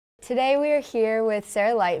Today we are here with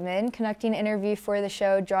Sarah Lightman, conducting an interview for the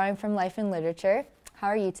show Drawing from Life and Literature. How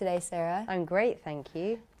are you today, Sarah? I'm great, thank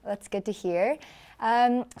you. That's good to hear.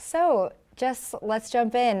 So let's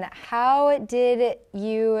jump in. How did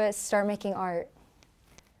you start making art?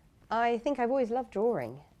 I think I've always loved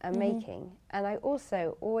drawing and making, and I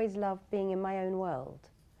also always loved being in my own world.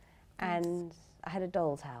 Nice. And I had a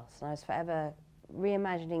doll's house, and I was forever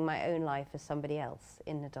reimagining my own life as somebody else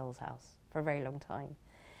in the doll's house for a very long time.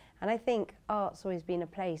 And I think art's always been a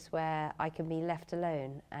place where I can be left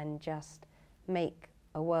alone and just make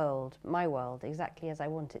a world, my world, exactly as I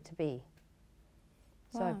want it to be.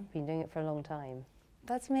 So Wow. I've been doing it for a long time.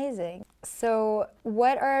 That's amazing. So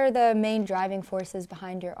what are the main driving forces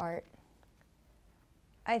behind your art?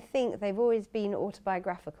 I think they've always been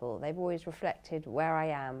autobiographical. They've always reflected where I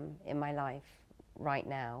am in my life right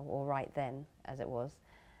now, or right then, as it was.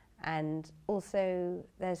 And also,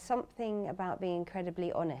 there's something about being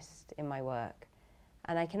incredibly honest in my work.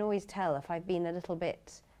 And I can always tell if I've been a little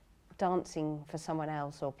bit dancing for someone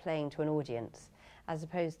else or playing to an audience, as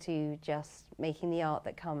opposed to just making the art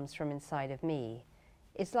that comes from inside of me.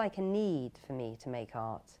 It's like a need for me to make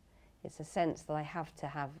art. It's a sense that I have to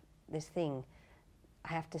have this thing. I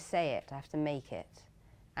have to say it, I have to make it.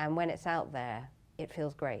 And when it's out there, it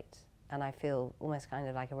feels great. And I feel almost kind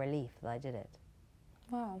of like a relief that I did it.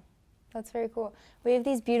 Wow, that's very cool. We have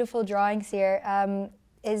these beautiful drawings here.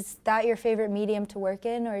 Is that your favorite medium to work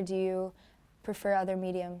in, or do you prefer other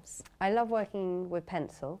mediums? I love working with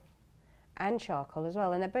pencil and charcoal as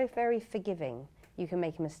well, and they're both very forgiving. You can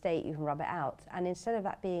make a mistake, you can rub it out, and instead of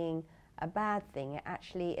that being a bad thing, it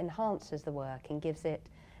actually enhances the work and gives it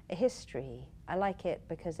a history. I like it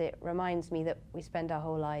because it reminds me that we spend our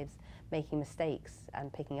whole lives making mistakes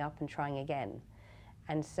and picking up and trying again.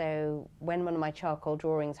 And so when one of my charcoal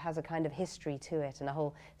drawings has a kind of history to it and a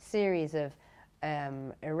whole series of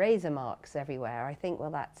eraser marks everywhere, I think, well,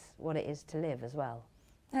 that's what it is to live as well.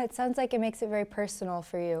 It sounds like it makes it very personal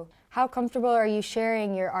for you. How comfortable are you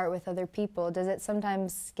sharing your art with other people? Does it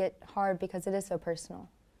sometimes get hard because it is so personal?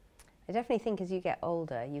 I definitely think as you get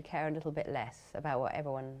older, you care a little bit less about what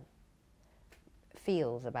everyone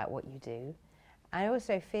feels about what you do. I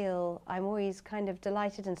also feel I'm always kind of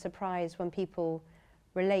delighted and surprised when people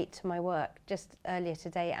relate to my work. Just earlier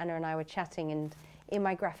today, Anna and I were chatting, and in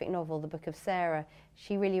my graphic novel, The Book of Sarah,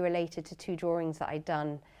 she really related to two drawings that I'd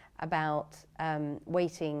done about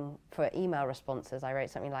waiting for email responses. I wrote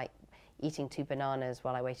something like eating 2 bananas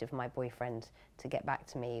while I waited for my boyfriend to get back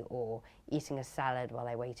to me, or eating a salad while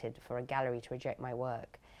I waited for a gallery to reject my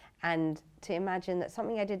work. And to imagine that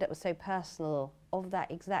something I did that was so personal of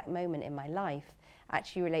that exact moment in my life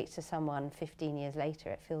actually relates to someone 15 years later,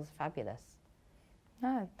 it feels fabulous.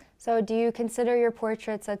 Ah. So do you consider your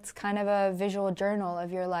portraits as kind of a visual journal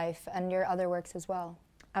of your life and your other works as well?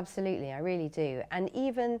 Absolutely, I really do. And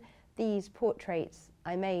even these portraits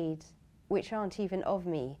I made, which aren't even of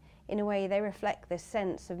me, in a way they reflect this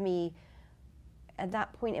sense of me. At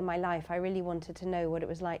that point in my life, I really wanted to know what it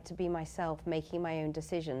was like to be myself, making my own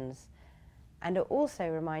decisions. And it also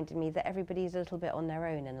reminded me that everybody's a little bit on their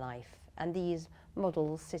own in life. And these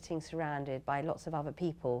models sitting surrounded by lots of other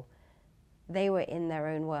people, they were in their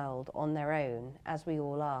own world, on their own, as we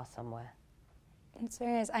all are somewhere. That's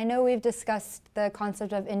very nice. I know we've discussed the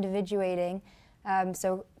concept of individuating,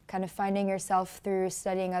 so kind of finding yourself through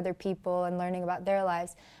studying other people and learning about their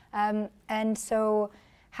lives. And so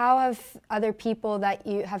how have other people that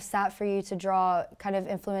you have sat for you to draw kind of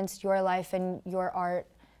influenced your life and your art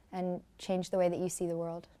and changed the way that you see the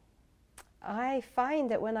world? I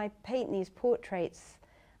find that when I paint these portraits,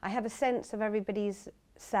 I have a sense of everybody's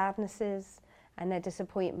sadnesses and their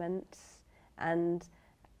disappointments and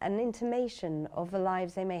an intimation of the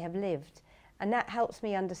lives they may have lived. And that helps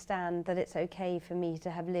me understand that it's okay for me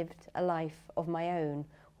to have lived a life of my own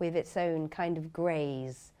with its own kind of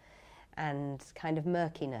greys and kind of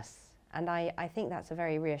murkiness. And I think that's a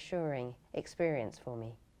very reassuring experience for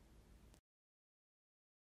me.